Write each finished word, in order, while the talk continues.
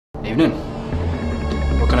Evening.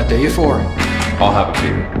 What can I do you for? I'll have a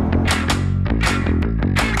beer.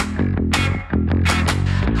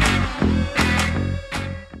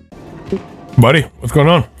 Buddy, what's going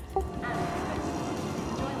on?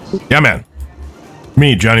 Yeah, man.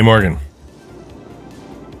 Me, Johnny Morgan.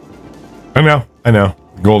 I know.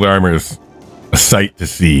 Gold armor is a sight to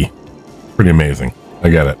see. Pretty amazing. I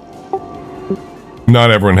get it.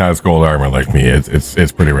 Not everyone has gold armor like me.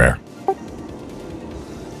 It's pretty rare.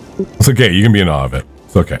 It's okay. You can be in awe of it.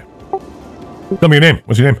 It's okay. Tell me your name.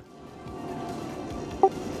 What's your name?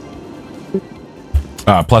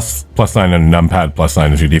 Plus sign and numpad plus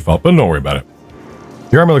sign is your default, but don't worry about it.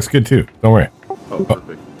 Your armor looks good too. Don't worry. Oh,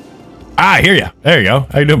 perfect. I hear you. There you go.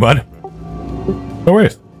 How you doing, bud? No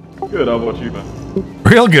worries. Good. How about you, man?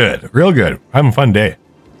 Real good. Real good. Having a fun day.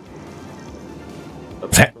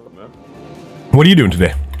 That's what's up, man. What are you doing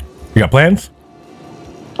today? You got plans?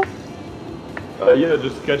 Yeah,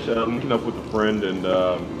 just linking up with a friend and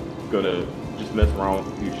gonna just mess around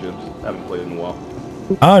with a few ships. Haven't played in a while.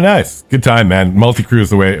 Oh, nice. Good time, man. Multi-crew is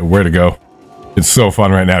the way where to go. It's so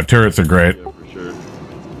fun right now. Turrets are great. Yeah, for sure.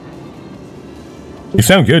 You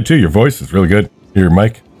sound good too. Your voice is really good. Your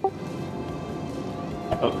mic. I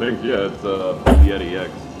think, yeah, it's the Yeti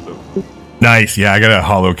X. So. Nice. Yeah, I got a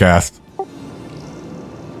holocast.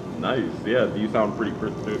 Nice. Yeah, you sound pretty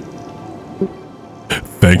crisp too.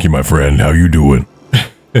 Thank you, my friend. How you doing?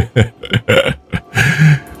 All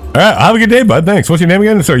right, have a good day, bud. Thanks. What's your name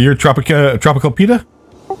again? Sorry, you're Tropical Pita?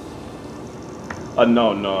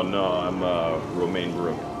 No. I'm Romaine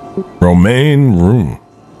Room. Romaine Room.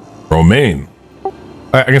 Romaine. All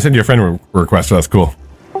right, I'm gonna send you a friend request, so that's cool.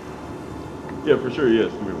 Yeah, for sure.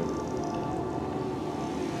 Yes.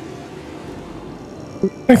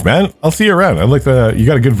 Thanks, man. I'll see you around. I like you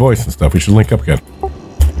got a good voice and stuff. We should link up again. All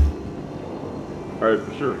right,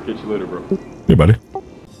 for sure. Catch you later, bro. Hey, buddy.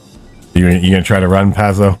 You gonna try to run,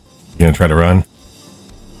 Pazzo? You gonna try to run?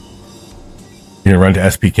 You gonna run to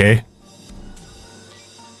SPK?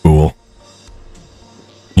 Cool.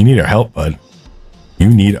 You need our help, bud. You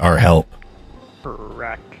need our help.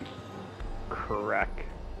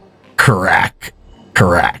 Correct.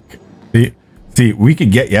 See, we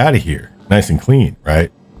could get you out of here, nice and clean,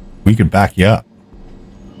 right? We could back you up.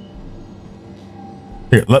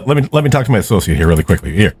 Here, let me talk to my associate here really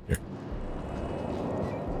quickly. Here.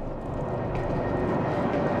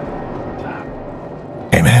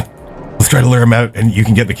 Hey, man, let's try to lure him out, and you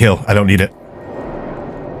can get the kill. I don't need it.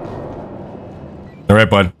 All right,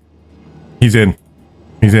 bud. He's in.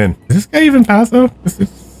 Is this guy even Paso?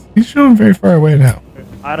 He's showing very far away now.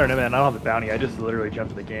 I don't know, man. I don't have a bounty. I just literally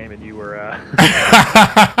jumped in the game, and you were.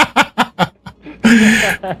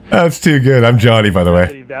 That's too good. I'm Johnny, by the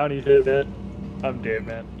way. Bounty hit, man. I'm Dave,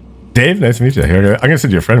 man. Dave, nice to meet you. Here, I'm gonna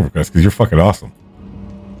send you a friend request because you're fucking awesome.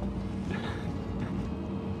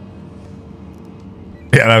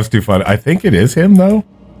 Yeah, that was too fun. I think it is him though.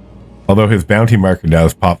 Although his bounty marker now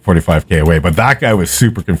is popped 45k away, but that guy was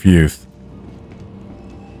super confused.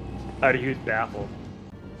 He was baffled.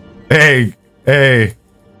 Hey.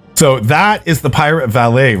 So that is the pirate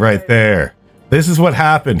valet right there. This is what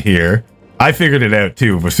happened here. I figured it out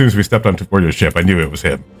too. As soon as we stepped onto board your ship, I knew it was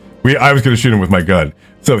him. I was going to shoot him with my gun.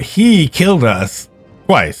 So he killed us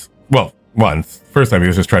twice. Well, once. First time he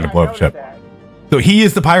was just trying to blow up the ship. So he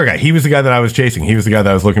is the pirate guy. He was the guy that I was chasing. He was the guy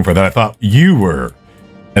that I was looking for that I thought you were.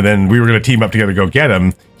 And then we were going to team up together to go get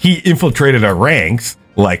him. He infiltrated our ranks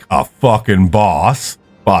like a fucking boss.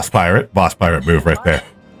 Boss pirate move right there.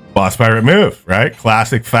 Boss pirate move, right?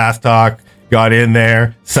 Classic fast talk. Got in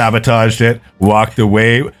there, sabotaged it, walked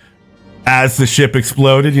away. As the ship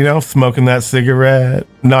exploded, smoking that cigarette,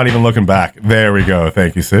 not even looking back. There we go.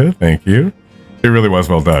 Thank you, Sid. Thank you. It really was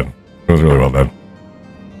well done. It was really well done.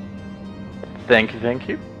 Thank you.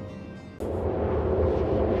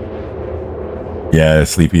 Yeah,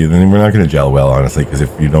 Sleepy. Then we're not going to gel well, honestly, because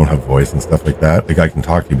if you don't have voice and stuff like that, I can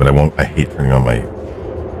talk to you, but I won't. I hate turning on my.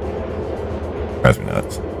 Drives me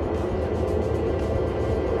nuts.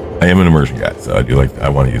 I am an immersion guy, so I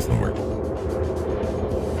want to use the immersion.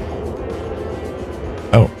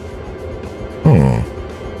 Oh,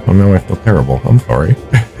 now I feel terrible. I'm sorry.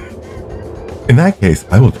 In that case,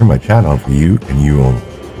 I will turn my chat on for you, and you own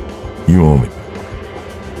me.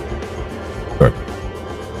 Sorry.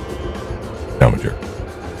 Now I'm a jerk.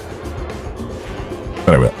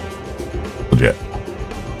 But I will. Legit.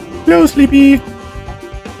 Hello, Sleepy.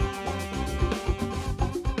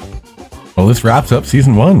 Well, this wraps up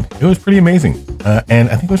season 1. It was pretty amazing. And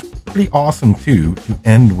I think it was pretty awesome, too, to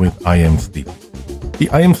end with I Am Sleepy. The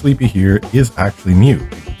I Am Sleepy here is actually mute.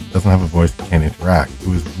 Doesn't have a voice, can't interact. It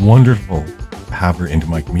was wonderful to have her into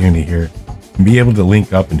my community here. and be able to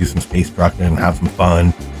link up and do some space trucking and have some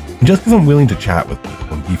fun. And just because I'm willing to chat with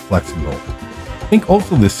people and be flexible. I think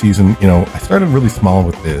also this season, you know, I started really small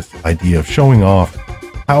with this idea of showing off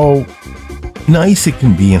how nice it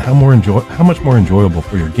can be and how much more enjoyable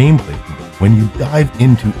for your gameplay can be when you dive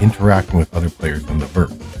into interacting with other players in the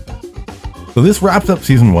verse. So this wraps up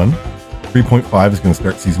season 1. 3.5 is going to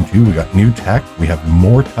start season 2. We got new tech. We have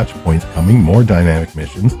more touch points coming, more dynamic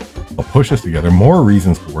missions. They'll push us together, more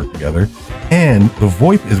reasons to work together, and the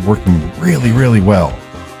VoIP is working really, really well.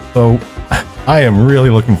 So I am really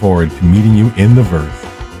looking forward to meeting you in the verse,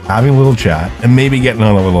 having a little chat, and maybe getting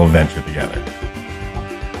on a little adventure together.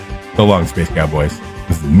 So long, Space Cowboys.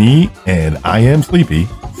 This is me, and I am Sleepy,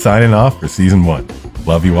 signing off for season 1.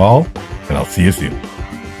 Love you all, and I'll see you soon.